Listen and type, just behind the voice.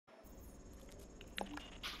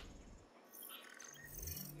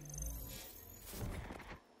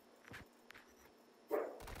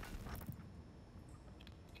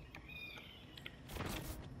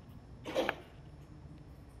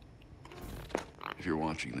If you're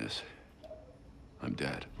watching this, I'm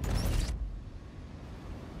dead.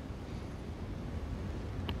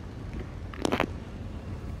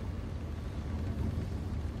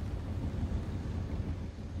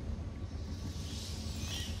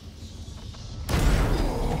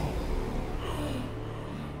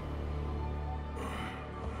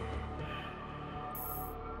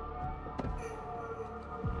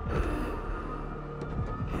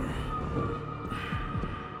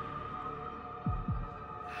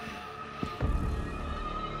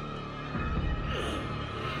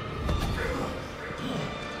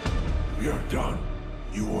 We're done,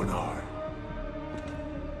 you and I.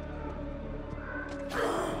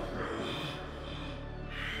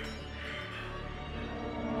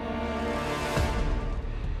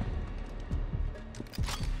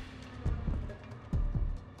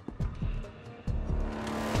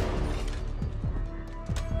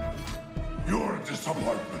 You're a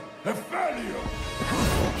disappointment, a failure!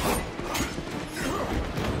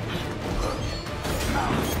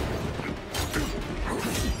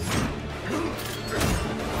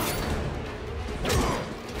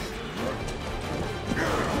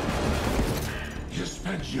 You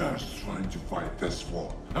spent years trying to fight this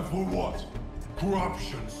war, and for what?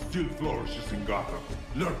 Corruption still flourishes in Gotham,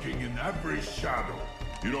 lurking in every shadow.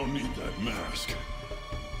 You don't need that mask.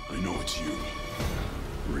 I know it's you.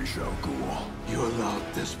 Ra's al Ghul. You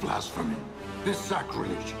allowed this blasphemy, this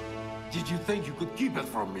sacrilege. Did you think you could keep it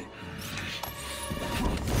from me?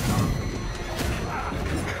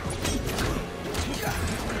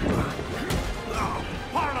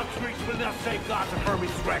 Harlem streets will not save Gotham from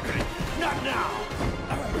its reckoning. Not now!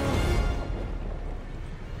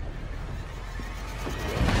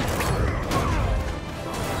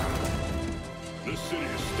 This city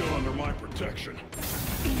is still under my protection.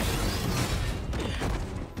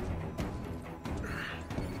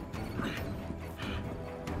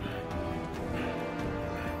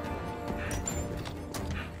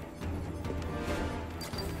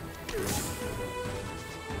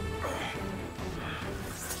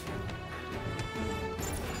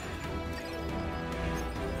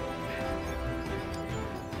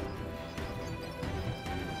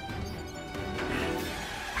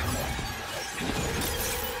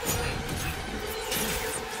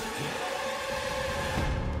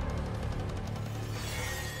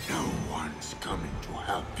 Coming to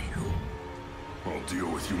help you. I'll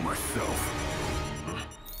deal with you myself.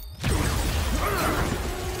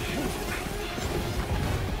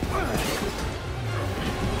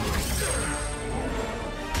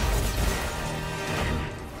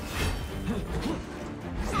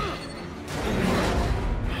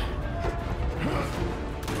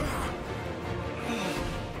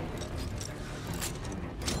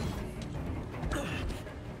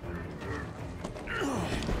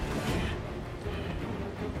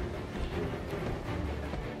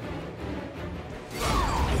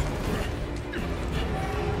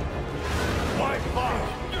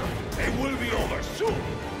 It will be over soon!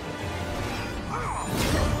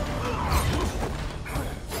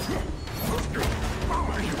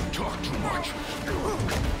 You talk too much.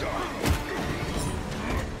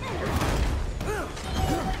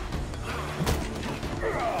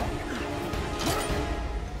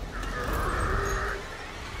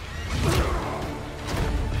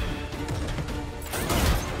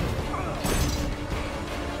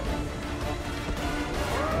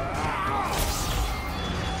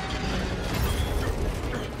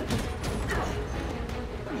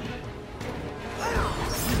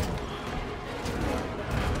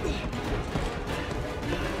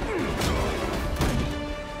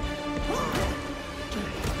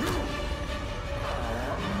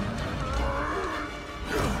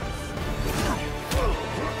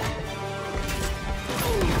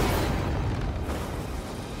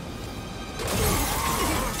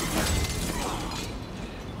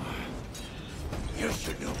 You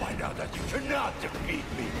should know by now that you cannot defeat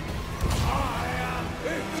me! I am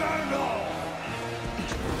eternal!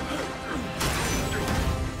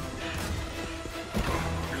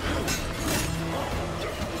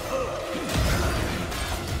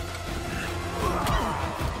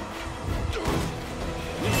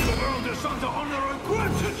 The world is under honor and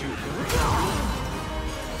gratitude!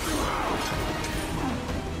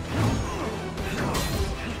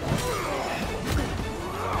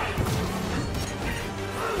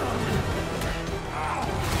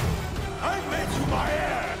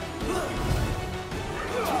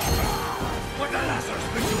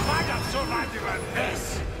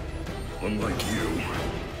 Unlike you,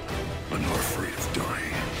 I'm not afraid of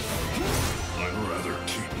dying. I'd rather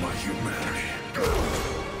keep my humanity.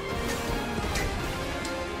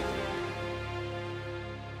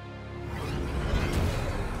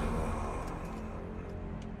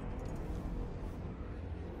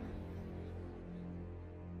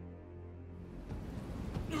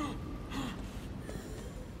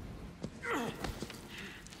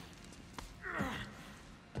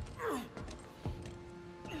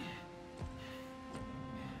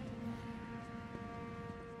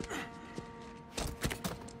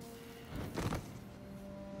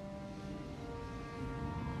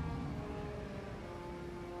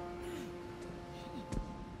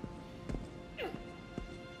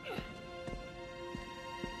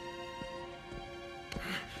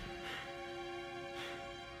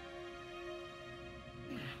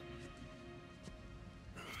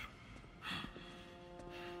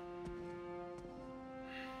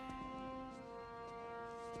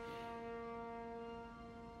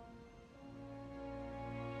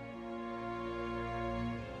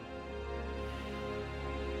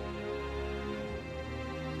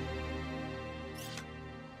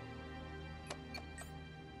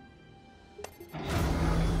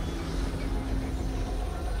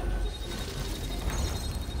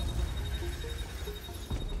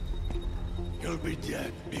 be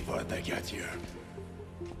dead before they get here.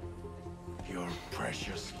 Your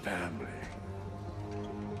precious family.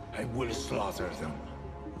 I will slaughter them,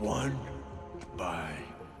 one by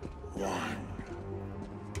one.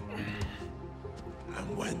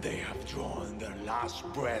 And when they have drawn their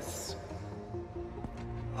last breaths,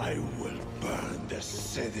 I will burn the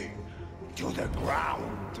city to the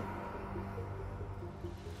ground.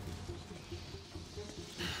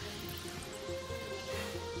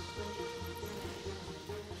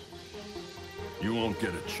 You won't get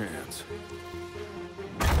a chance.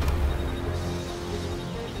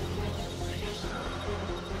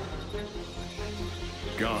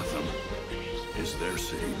 Gotham is their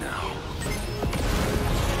city now.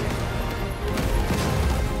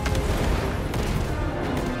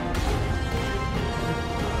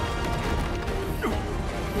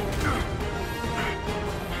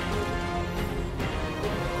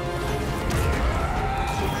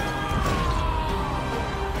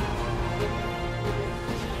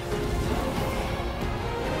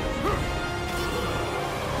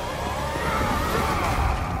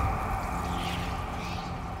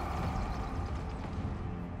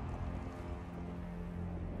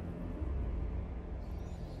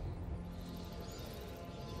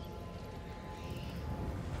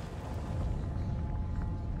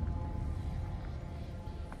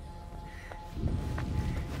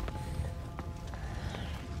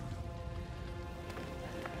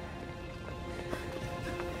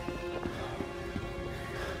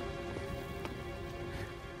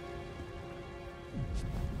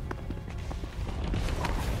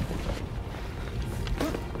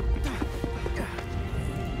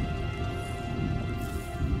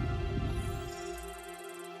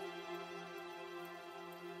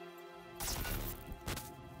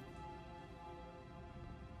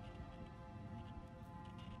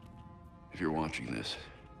 If you're watching this,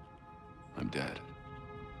 I'm dead.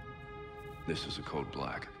 This is a code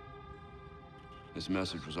black. This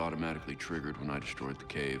message was automatically triggered when I destroyed the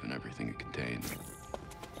cave and everything it contained.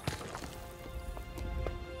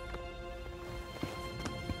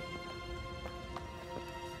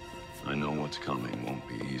 I know what's coming won't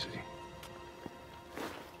be easy.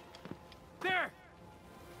 There!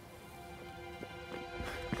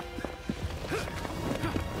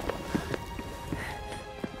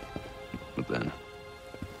 But then...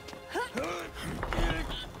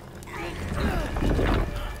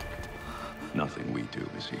 nothing we do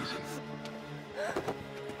is easy.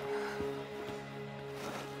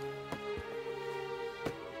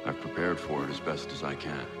 I've prepared for it as best as I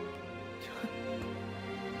can.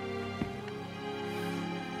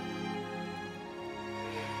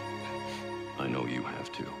 I know you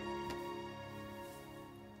have too.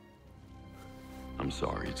 I'm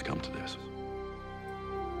sorry it's come to this.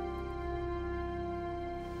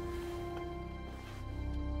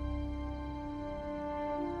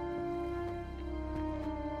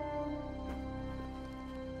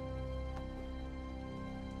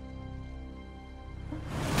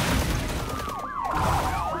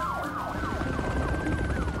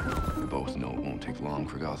 We both know it won't take long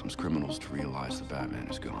for Gotham's criminals to realize the Batman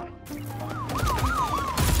is gone.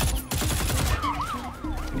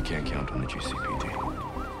 We can't count on the GCPD.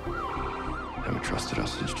 Haven't trusted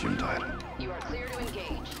us since Jim died. You are clear to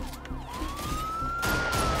engage.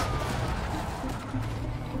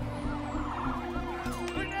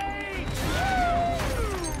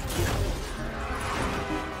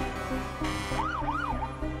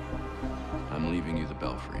 I'm leaving you the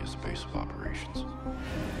Belfry as the base of operations.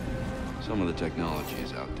 Some of the technology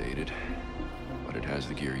is outdated, but it has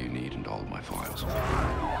the gear you need and all of my files.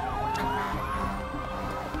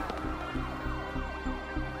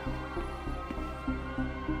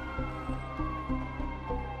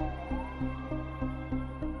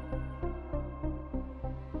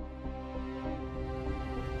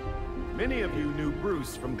 Many of you knew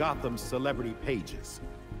Bruce from Gotham's celebrity pages.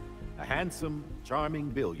 A handsome, charming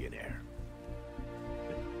billionaire.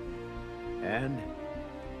 And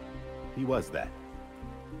he was that.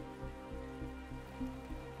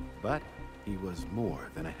 But he was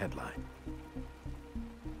more than a headline.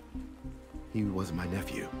 He was my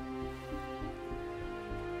nephew.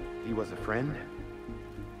 He was a friend,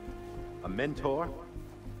 a mentor,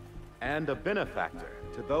 and a benefactor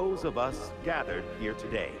to those of us gathered here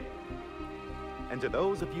today. And to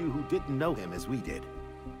those of you who didn't know him as we did,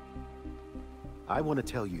 I want to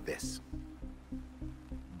tell you this.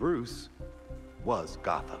 Bruce was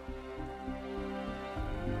Gotham.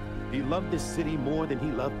 He loved this city more than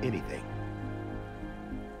he loved anything.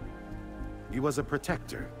 He was a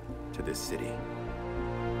protector to this city.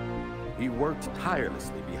 He worked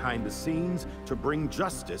tirelessly behind the scenes to bring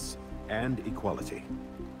justice and equality.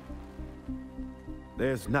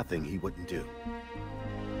 There's nothing he wouldn't do.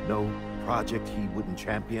 No project he wouldn't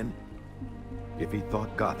champion if he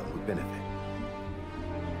thought Gotham would benefit.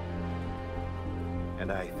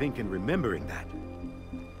 And I think in remembering that,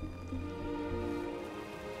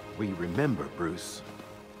 we remember Bruce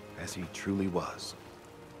as he truly was.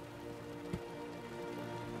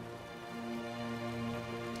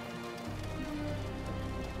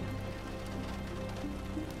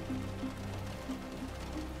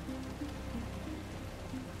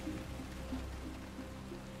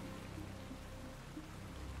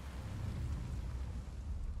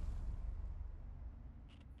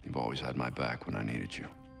 You've always had my back when I needed you.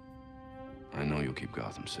 I know you'll keep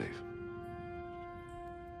Gotham safe.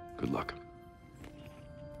 Good luck.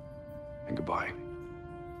 And goodbye.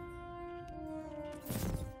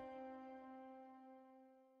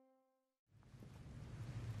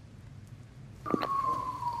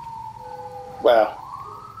 Wow.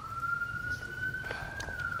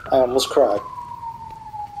 I almost cried.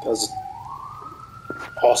 That was an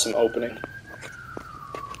awesome opening.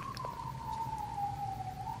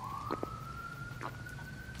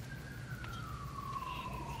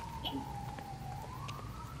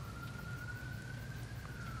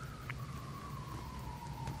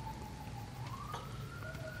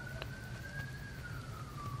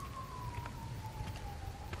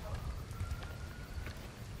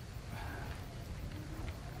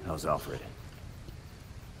 How's Alfred?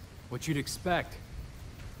 What you'd expect.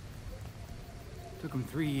 Took him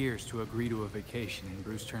 3 years to agree to a vacation, and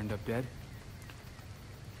Bruce turned up dead.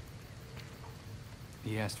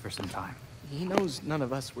 He asked for some time. He knows none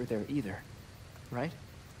of us were there either, right?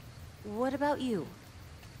 What about you?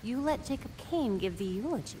 You let Jacob Kane give the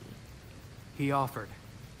eulogy. He offered.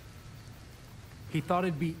 He thought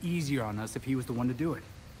it'd be easier on us if he was the one to do it.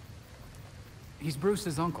 He's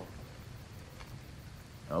Bruce's uncle.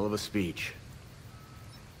 Hell of a speech.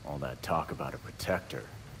 All that talk about a protector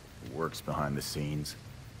who works behind the scenes.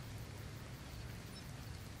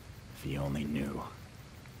 If he only knew.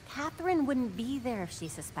 Catherine wouldn't be there if she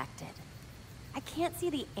suspected. I can't see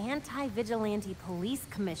the anti-vigilante police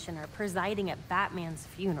commissioner presiding at Batman's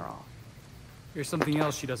funeral. Here's something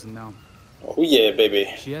else she doesn't know. Oh yeah, baby.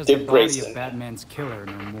 She has Dick the body Grayson. of Batman's killer in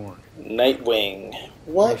her morgue. Nightwing.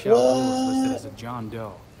 What? Ra's al Ghul is listed as a John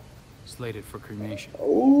Doe, slated for cremation.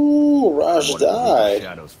 Ooh, Raj What if died.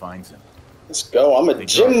 Shadows finds him? Let's go. I'm a They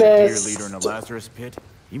drop the deer gymnast. leader in the Lazarus pit.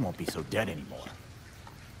 He won't be so dead anymore.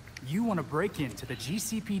 You want to break into the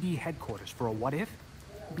GCPD headquarters for a what if?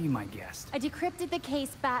 Be my guest. I decrypted the case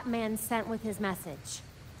Batman sent with his message.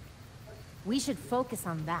 We should focus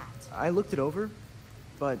on that. I looked it over,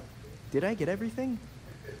 but did I get everything?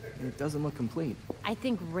 It doesn't look complete. I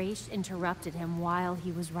think Raish interrupted him while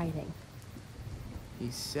he was writing.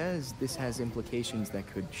 He says this has implications that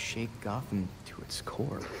could shake Gotham to its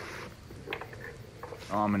core.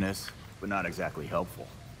 Ominous, but not exactly helpful.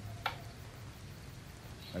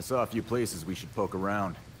 I saw a few places we should poke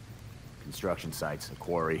around. Construction sites, a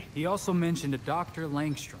quarry. He also mentioned a Dr.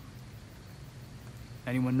 Langstrom.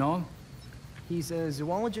 Anyone know him? He's a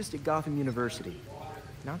zoologist at Gotham University.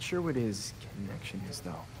 Not sure what his connection is,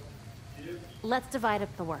 though. Let's divide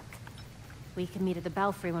up the work. We can meet at the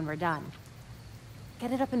Belfry when we're done.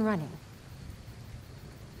 Get it up and running.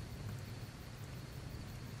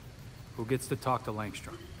 Who gets to talk to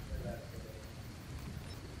Langstrom?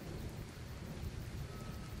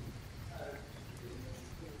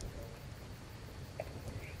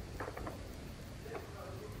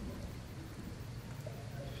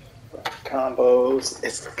 Combos.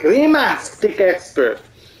 Eskrima stick expert.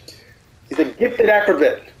 He's a gifted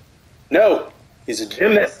acrobat. No, he's a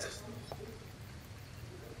gymnast.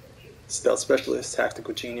 Stealth specialist,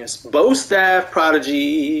 tactical genius, bow staff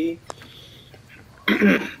prodigy,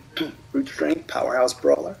 brute strength, powerhouse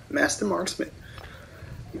brawler, master marksman,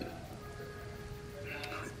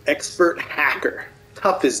 expert hacker,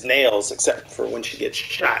 tough as nails except for when she gets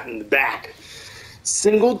shot in the back,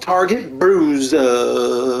 single target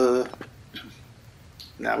bruiser.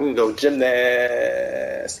 Now we're gonna go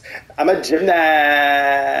gymnast. I'm a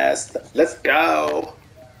gymnast. Let's go.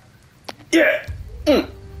 Yeah.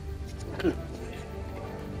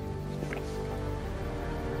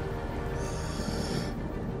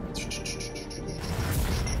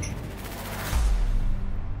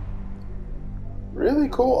 Really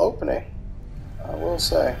cool opening, I will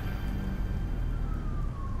say.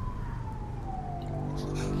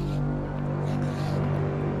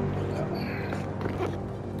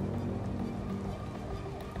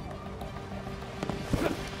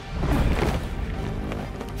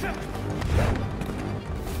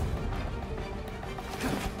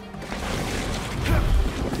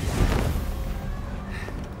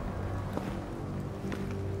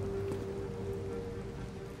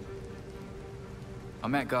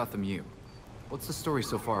 I'm at Gotham U. What's the story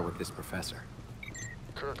so far with this professor?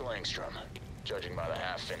 Kirk Langstrom. Judging by the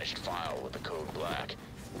half-finished file with the code black,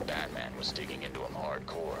 Batman was digging into him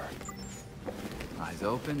hardcore. Eyes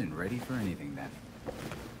open and ready for anything then.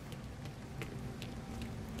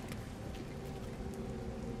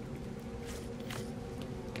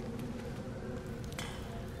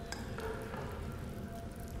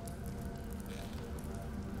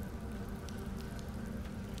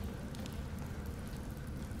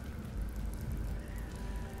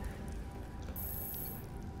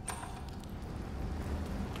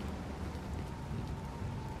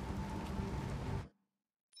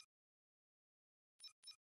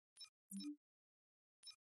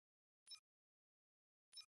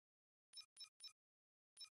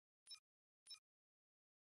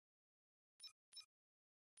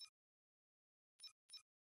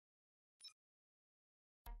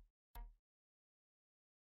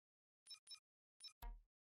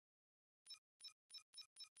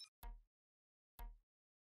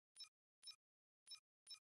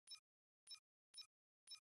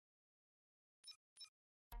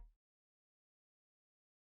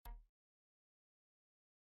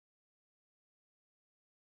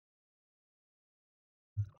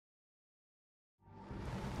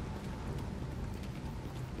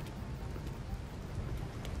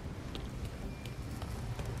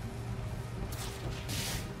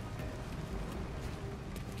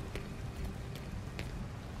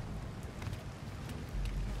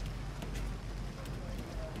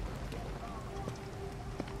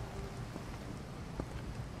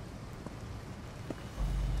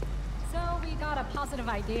 Got a positive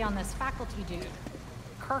ID on this faculty dude,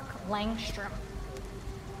 Kirk Langstrom.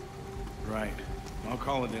 Right. I'll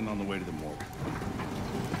call it in on the way to the morgue.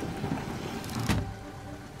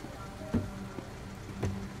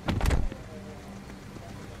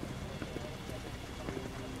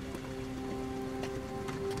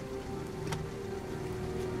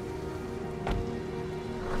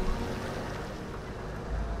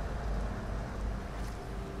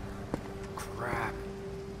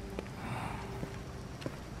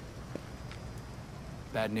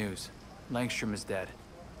 Bad news. Langstrom is dead.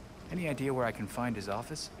 Any idea where I can find his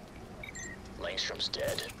office? Langstrom's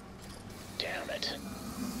dead. Damn it.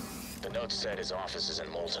 The note said his office is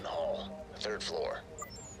in Molten Hall, the 3rd floor.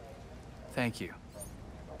 Thank you.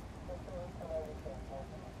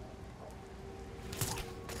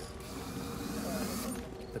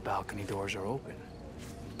 The balcony doors are open.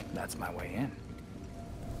 That's my way in.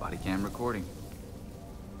 Body cam recording.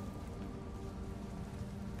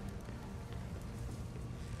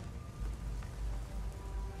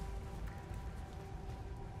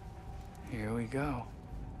 Here we go.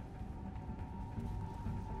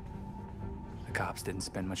 The cops didn't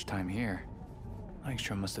spend much time here.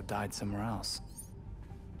 Langstrom must have died somewhere else.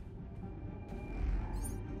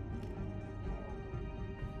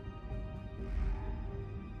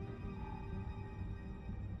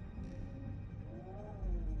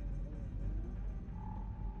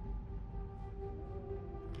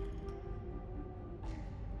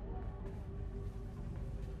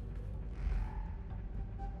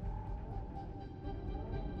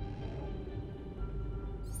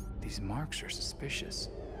 These marks are suspicious.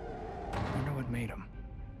 I wonder what made them.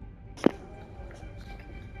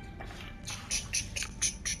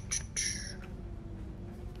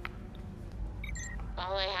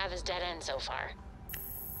 All I have is dead end so far.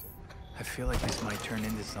 I feel like this might turn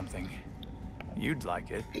into something. You'd like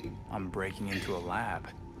it. I'm breaking into a lab.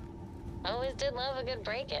 Always did love a good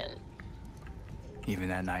break-in. Even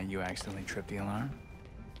that night you accidentally tripped the alarm?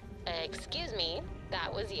 Excuse me,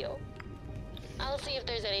 that was you. I'll see if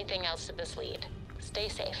there's anything else to this lead. Stay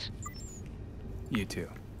safe. You too.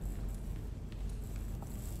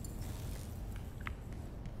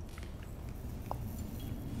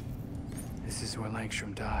 This is where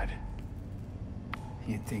Langstrom died.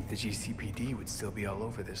 You'd think the GCPD would still be all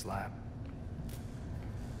over this lab.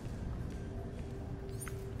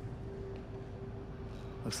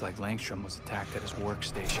 Looks like Langstrom was attacked at his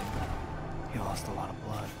workstation. He lost a lot of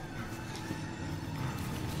blood.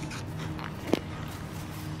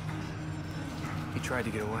 He tried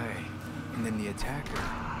to get away, and then the attacker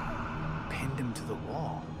pinned him to the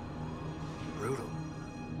wall. Brutal.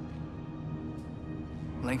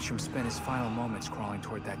 Langstrom spent his final moments crawling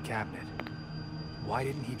toward that cabinet. Why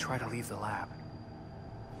didn't he try to leave the lab?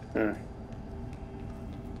 Let's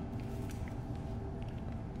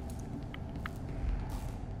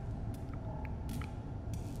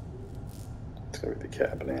go to the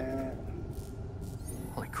cabinet.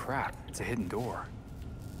 Holy crap, it's a hidden door.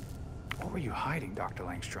 What were you hiding, Dr.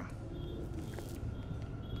 Langstrom?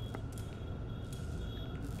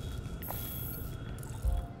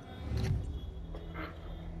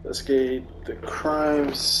 Investigate the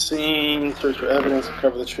crime scene, search for evidence,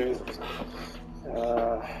 uncover the truth.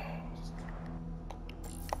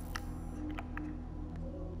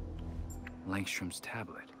 Langstrom's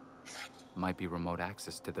tablet. Might be remote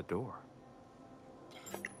access to the door.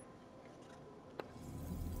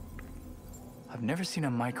 I've never seen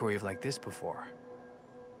a microwave like this before.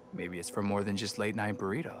 Maybe it's for more than just late-night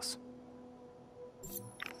burritos.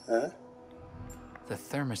 Huh? The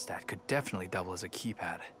thermostat could definitely double as a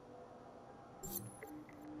keypad.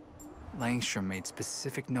 Langstrom made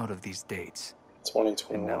specific note of these dates.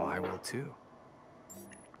 2021. And now I will too.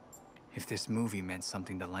 If this movie meant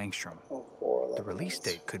something to Langstrom, the release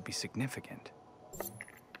date could be significant.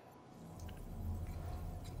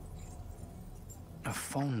 A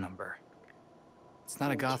phone number. It's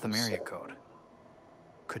not a Gotham area code.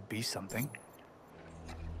 Could be something.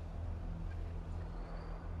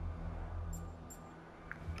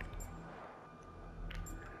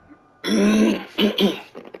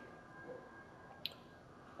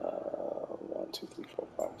 One, two, three, four,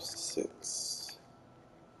 five, six.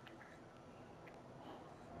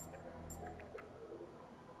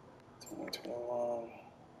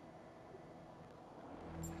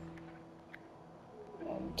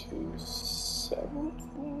 One, two, seven.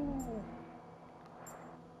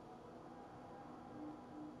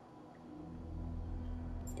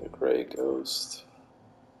 The Gray Ghost.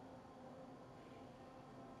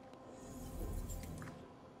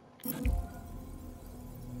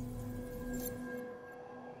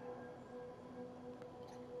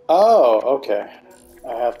 Oh, okay.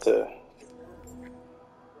 I have to.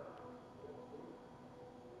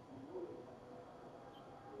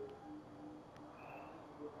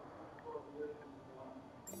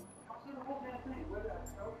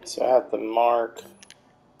 So I have to mark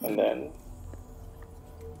and then.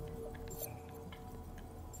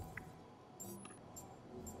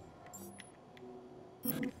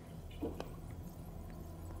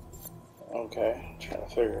 Okay, trying to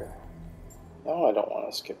figure. No, I don't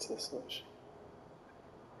want to skip to the solution.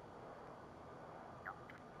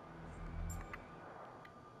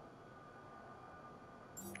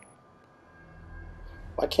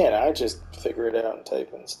 Why can't I just figure it out and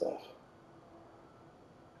type in stuff?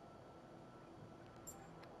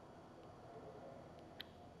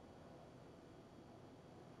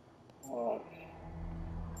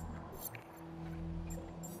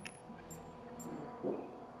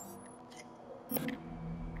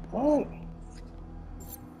 What?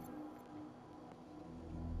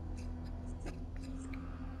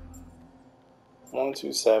 One,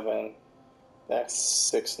 two, seven. That's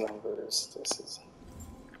 6 numbers. This is.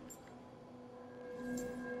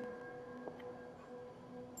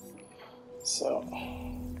 So.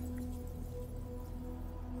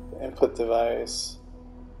 The input device.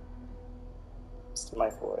 It's the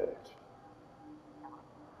microwave.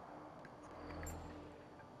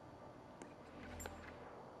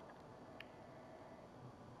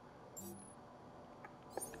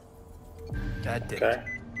 That did it.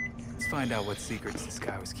 Let's find out what secrets this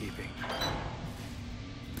guy was keeping.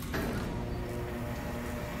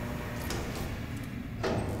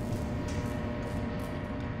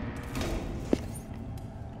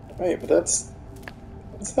 Wait, but that's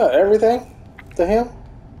not everything? What the hell?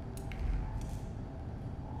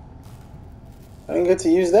 I didn't get to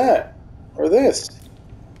use that. Or this.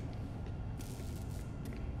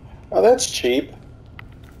 Oh, that's cheap.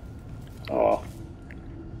 Oh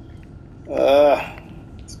well.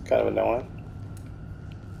 It's kind of annoying.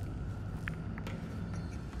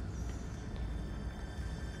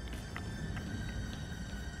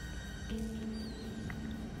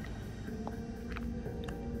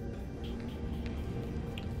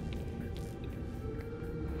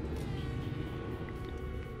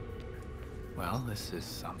 Well, this is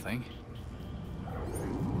something.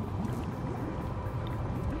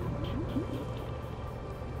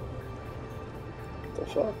 What the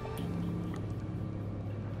fuck?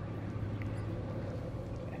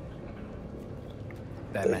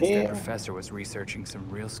 Batman's dead professor was researching some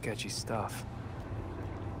real sketchy stuff.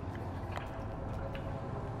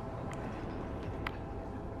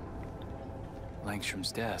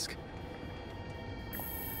 Langstrom's desk.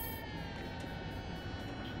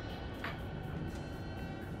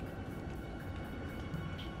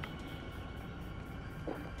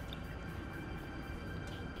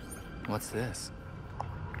 What's this?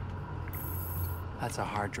 That's a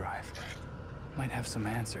hard drive. Might have some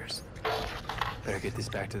answers. Better get this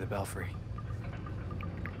back to the Belfry.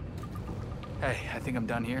 Hey, I think I'm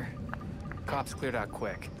done here. Cops cleared out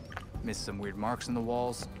quick. Missed some weird marks on the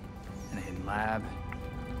walls, and a hidden lab,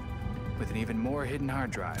 with an even more hidden hard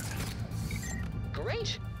drive.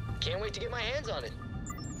 Great. Can't wait to get my hands on it.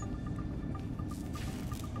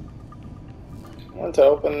 I want to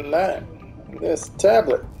open this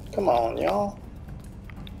tablet. Come on, y'all.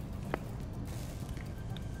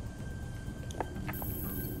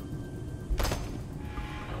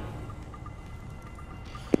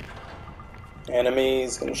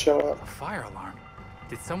 Enemies gonna show up. A fire alarm.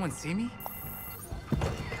 Did someone see me?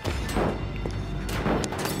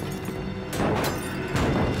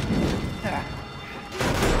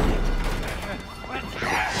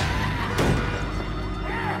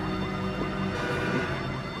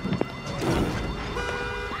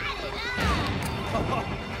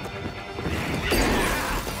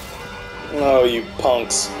 Oh, you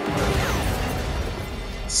punks.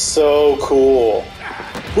 So cool.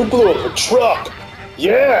 We blew up a truck.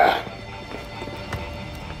 Yeah.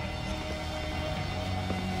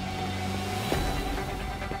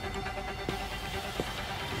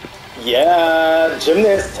 Yeah,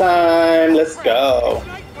 gymnast time. Let's go.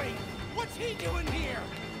 What's he doing here?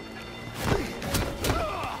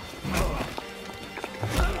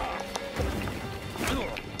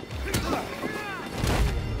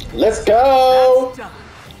 Let's go.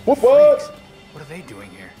 Whoop whoop. What are they doing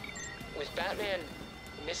here? With Batman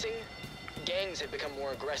missing, gangs had become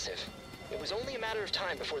more aggressive. It was only a matter of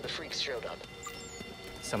time before the freaks showed up.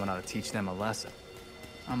 Someone ought to teach them a lesson.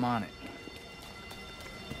 I'm on it.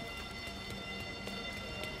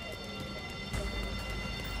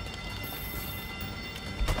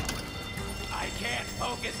 I can't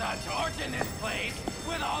focus on torching this place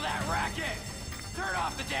with all that racket. Turn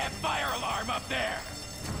off the damn fire alarm up there.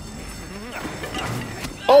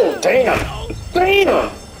 Oh, damn.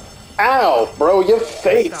 Damn. Ow, bro, your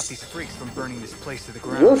face. Stop these freaks from burning this place to the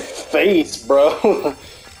ground. Your face, bro.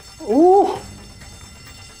 Ooh.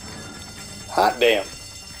 Hot damn.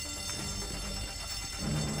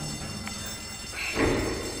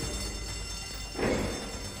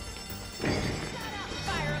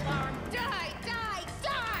 Fire alarm! Die! Die!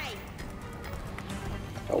 Die!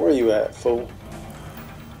 Now, where you at, fool?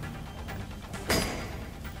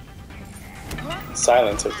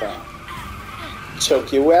 Silencer time.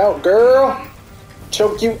 Choke you out, girl.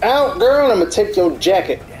 Choke you out, girl. And I'm gonna take your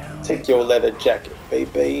jacket. Take your leather jacket,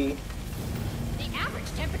 baby. The average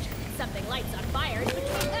temperature when something lights on fire is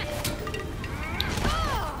between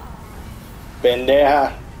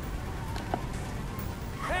Pendeja.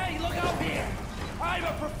 Hey, look out here! I'm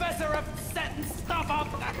a professor of setting stuff up.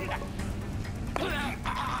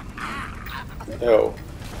 Yo,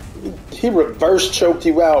 he reverse choked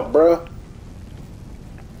you out, bruh.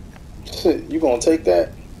 Shit, you gonna take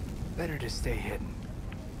that? Better to stay hidden.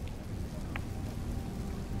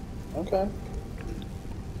 Okay.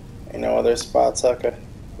 Ain't no other spots I could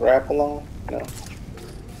rap along? No.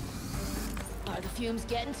 Are the fumes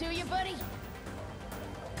getting to you, buddy?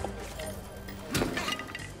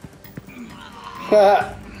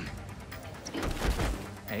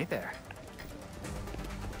 Hey there.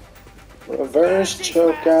 Reverse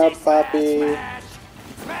choke out, Poppy.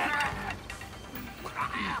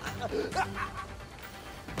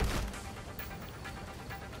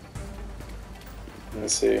 Let me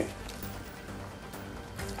see.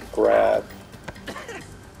 Grab.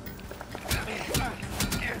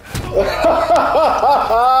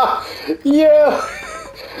 Yo!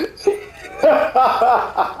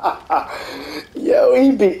 Yo,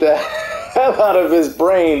 he beat the hell out of his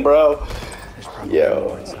brain, bro.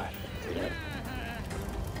 Yo.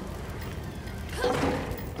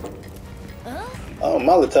 Oh,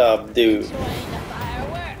 Molotov dude.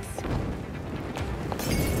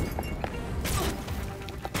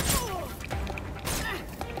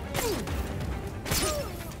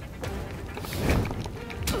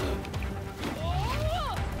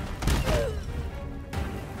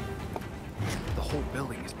 The whole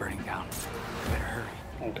building is burning down. Better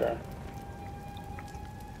hurry. Okay.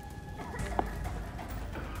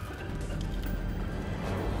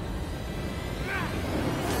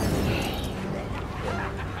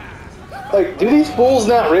 Like, do these fools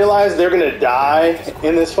not realize they're gonna die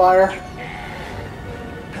in this fire?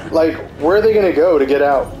 Like, where are they gonna go to get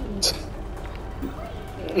out?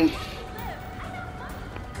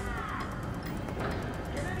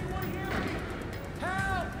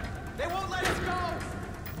 They won't let us go.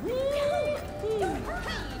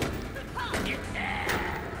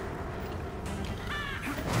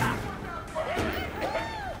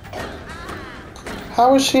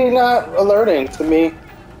 How is she not alerting to me?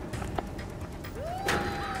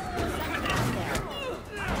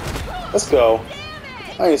 Let's go.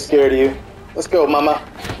 I ain't scared of you. Let's go, mama.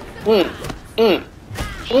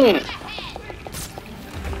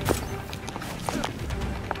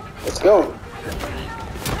 Let's go.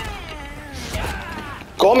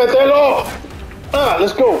 Cómetelo! Ah,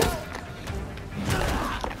 let's go.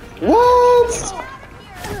 What?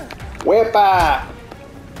 Wepa!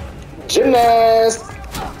 Gymnast!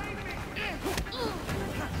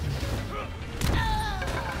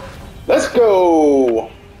 Let's go!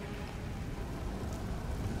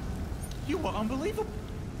 You were unbelievable.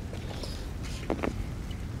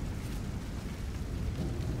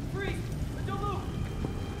 Freeze! Don't move!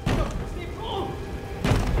 No, stay calm!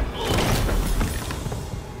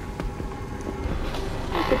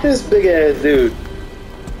 Look at this big ass dude.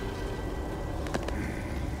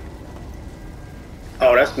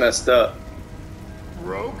 Oh, that's messed up.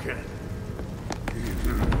 Broken.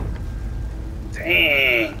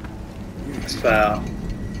 Dang. That's foul.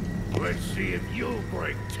 Let's see if you'll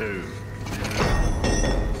break too.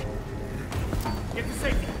 Get to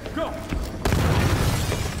safety. Go!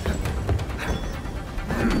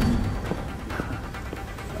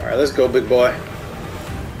 Alright, let's go, big boy.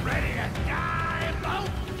 Ready to die,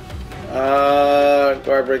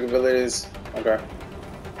 Guard break abilities. Okay.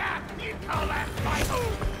 you call that fight?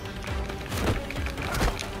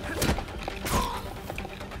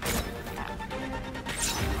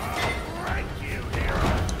 Right, you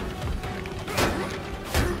hero.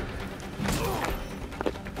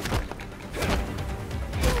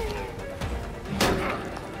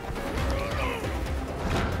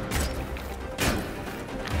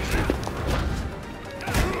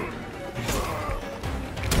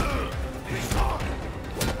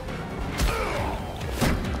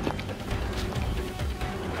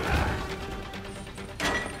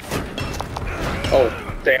 Oh,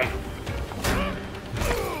 damn.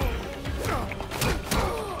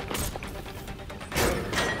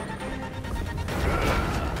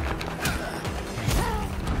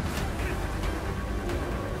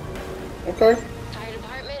 Okay. Fire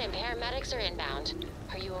department and paramedics are inbound.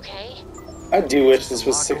 Are you okay? I do wish this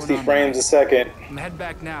was 60 frames a second. I'm head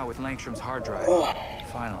back now with Langstrom's hard drive.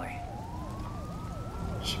 Finally.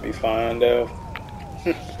 Should be fine, though.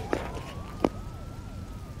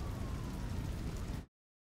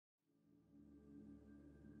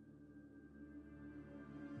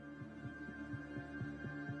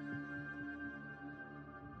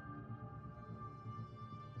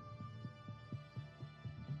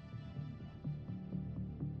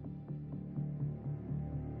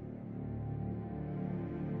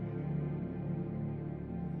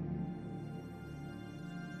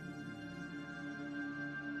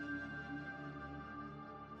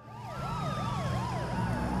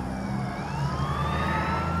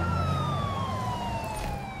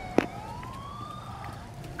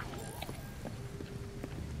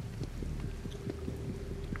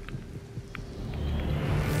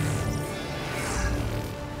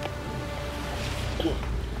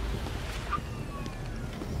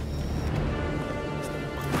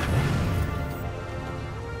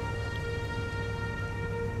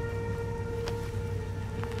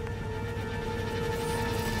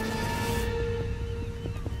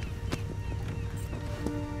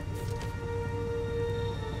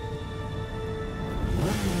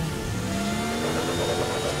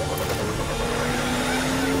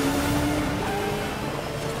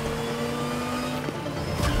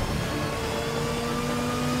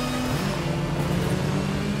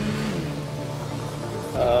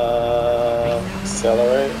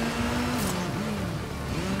 Accelerate.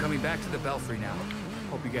 I'm coming back to the Belfry now.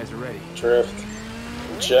 Hope you guys are ready. Drift.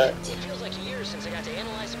 Eject. It feels like years since I got to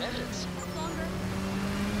analyze some evidence.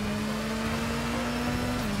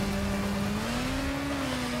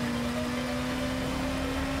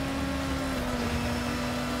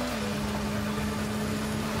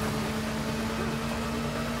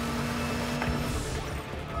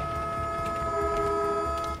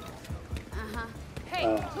 Hey,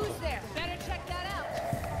 who's there? Better check that out.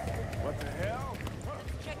 What the hell?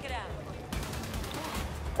 Check it out.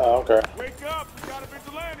 Oh, okay. Wake up! We got a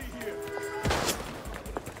vigilante here.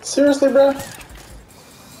 Seriously, bro?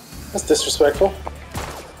 That's disrespectful.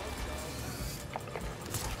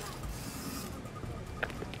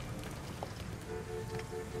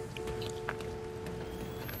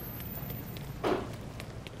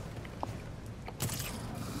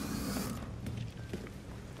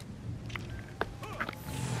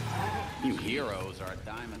 You heroes are a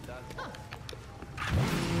dime a dozen.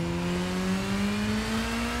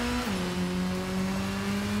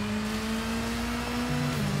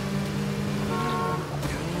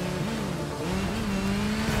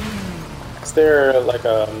 Is there like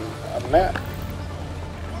a map?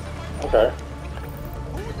 Okay.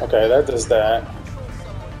 Okay, that does that.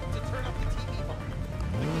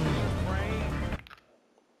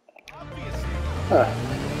 Huh.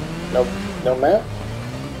 No map?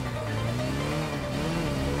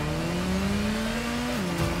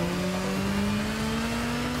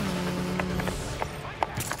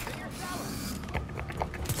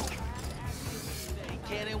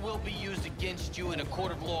 you in a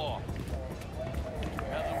court of law. You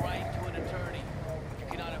have the right to an attorney. If you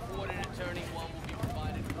cannot afford an attorney, one will be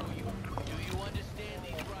provided for you. Do you understand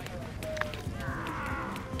these rights?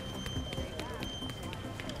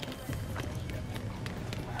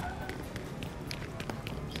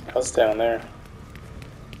 What's down there?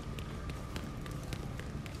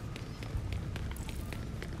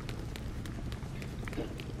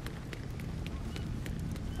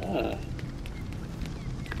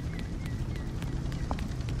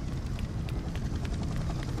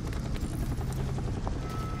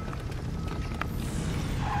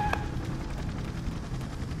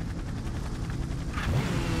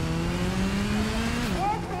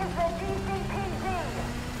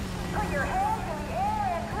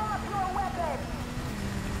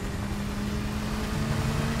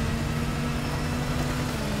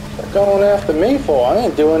 Going after me for? I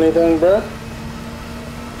ain't doing anything, bruh.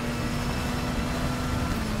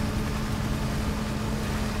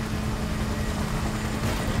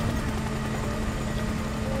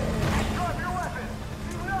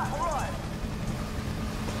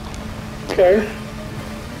 Okay.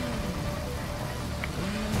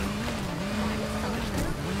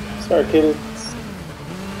 Sorry, kitty.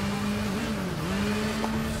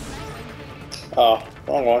 Oh,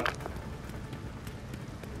 wrong one.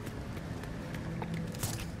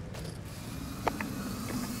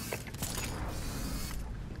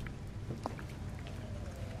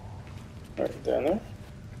 Right down there.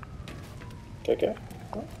 Okay.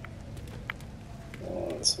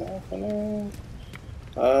 What's happening?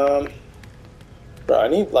 Bro, I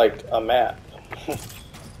need like a map.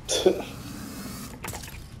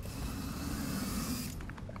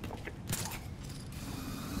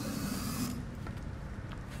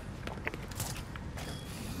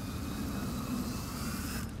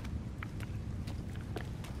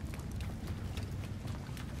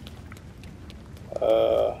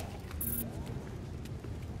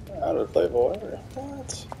 Out of Playboy.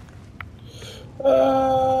 What?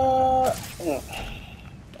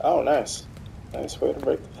 Oh, nice. Nice way to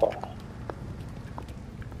break the fall.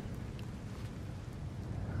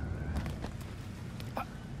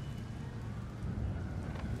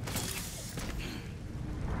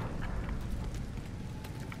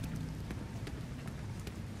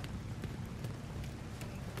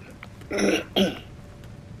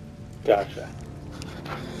 Gotcha.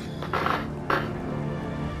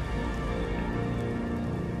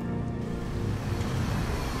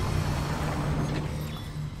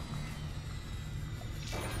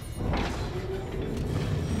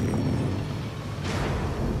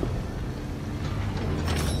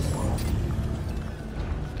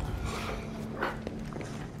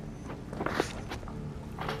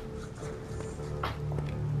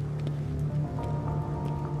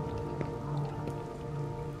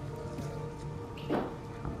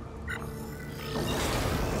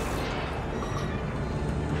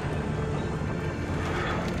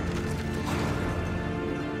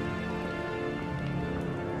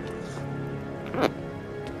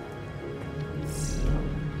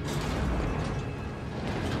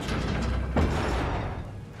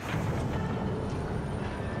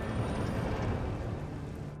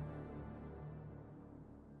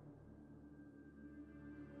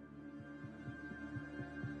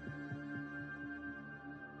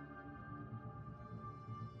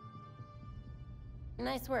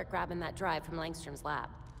 Nice work grabbing that drive from Langstrom's lab.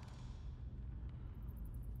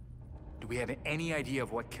 Do we have any idea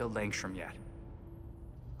of what killed Langstrom yet?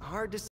 Hard to